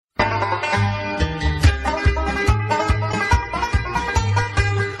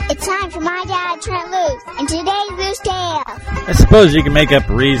I suppose you can make up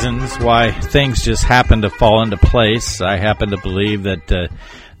reasons why things just happen to fall into place. I happen to believe that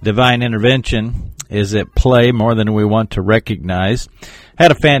divine intervention is at play more than we want to recognize.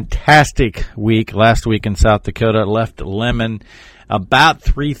 Had a fantastic week last week in South Dakota. Left Lemon about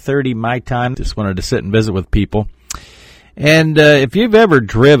 3:30 my time. Just wanted to sit and visit with people. And if you've ever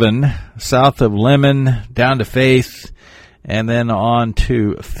driven south of Lemon down to Faith and then on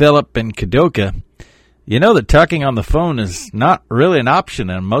to Phillip and Kadoka, you know that talking on the phone is not really an option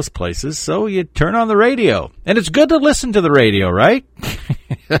in most places, so you turn on the radio. And it's good to listen to the radio, right?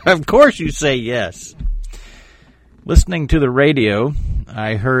 Of course you say yes. Listening to the radio,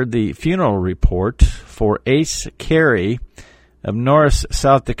 I heard the funeral report for Ace Carey of Norris,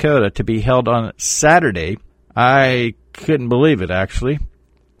 South Dakota, to be held on Saturday. I couldn't believe it, actually.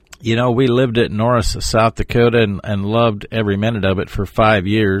 You know, we lived at Norris, South Dakota, and loved every minute of it for 5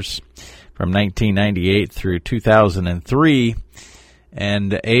 years. From 1998 through 2003,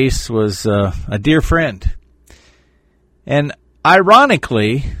 and Ace was a dear friend. And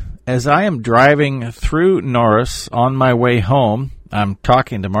ironically, as I am driving through Norris on my way home, I'm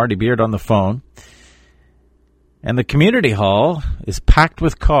talking to Marty Beard on the phone, and the community hall is packed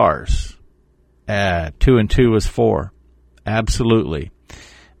with cars. 2 and 2 is 4. Absolutely.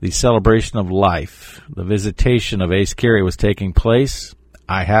 The celebration of life, the visitation of Ace Carey was taking place.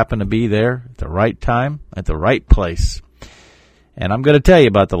 I happen to be there at the right time, at the right place. And I'm going to tell you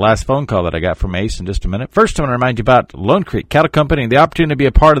about the last phone call that I got from Ace in just a minute. First, I want to remind you about Lone Creek Cattle Company and the opportunity to be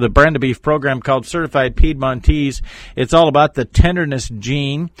a part of the brand of beef program called Certified Piedmontese. It's all about the tenderness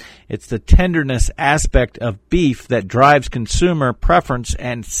gene. It's the tenderness aspect of beef that drives consumer preference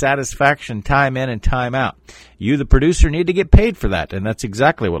and satisfaction time in and time out. You, the producer, need to get paid for that, and that's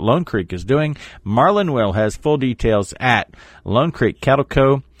exactly what Lone Creek is doing. Marlon Will has full details at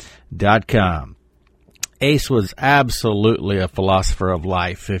LoneCreekCattleCo.com. Ace was absolutely a philosopher of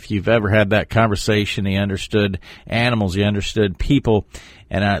life. If you've ever had that conversation, he understood animals, he understood people.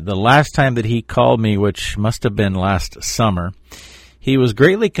 And the last time that he called me, which must have been last summer, he was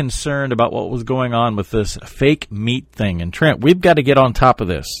greatly concerned about what was going on with this fake meat thing. And Trent, we've got to get on top of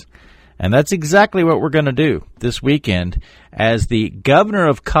this. And that's exactly what we're going to do this weekend, as the governor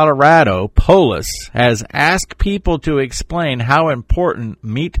of Colorado, Polis, has asked people to explain how important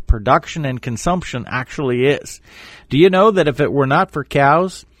meat production and consumption actually is. Do you know that if it were not for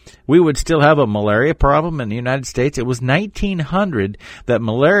cows, we would still have a malaria problem in the United States? It was 1900 that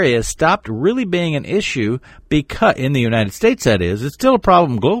malaria stopped really being an issue, because in the United States, that is. It's still a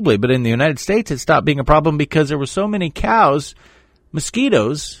problem globally, but in the United States it stopped being a problem because there were so many cows.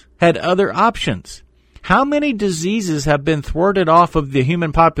 Mosquitoes had other options. How many diseases have been thwarted off of the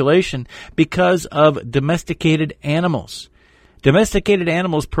human population because of domesticated animals? Domesticated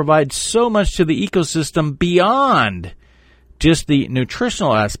animals provide so much to the ecosystem beyond just the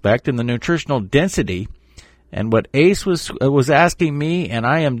nutritional aspect and the nutritional density. And what Ace was asking me, and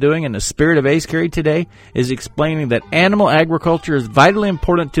I am doing in the spirit of Ace Carey today, is explaining that animal agriculture is vitally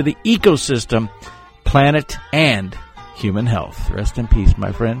important to the ecosystem, planet, and human health. Rest in peace,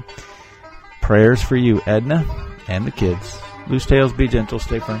 my friend. Prayers for you, Edna, and the kids. Loose tails, be gentle,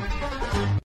 stay firm.